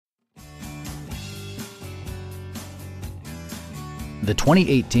the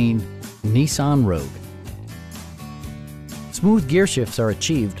 2018 Nissan Rogue. Smooth gear shifts are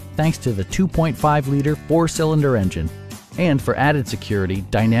achieved thanks to the 2.5-liter four-cylinder engine, and for added security,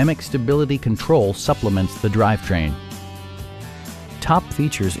 dynamic stability control supplements the drivetrain. Top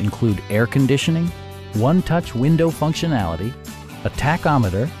features include air conditioning, one-touch window functionality, a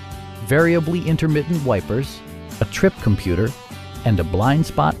tachometer, variably intermittent wipers, a trip computer, and a blind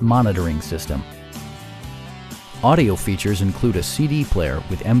spot monitoring system. Audio features include a CD player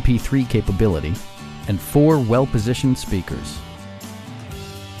with MP3 capability and 4 well-positioned speakers.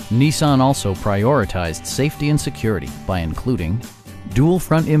 Nissan also prioritized safety and security by including dual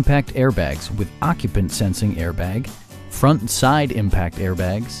front impact airbags with occupant sensing airbag, front and side impact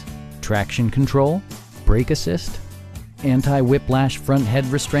airbags, traction control, brake assist, anti-whiplash front head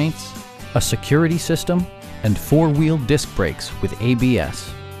restraints, a security system, and 4-wheel disc brakes with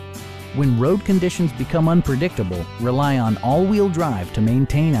ABS. When road conditions become unpredictable, rely on all-wheel drive to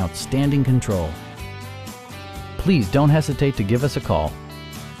maintain outstanding control. Please don't hesitate to give us a call.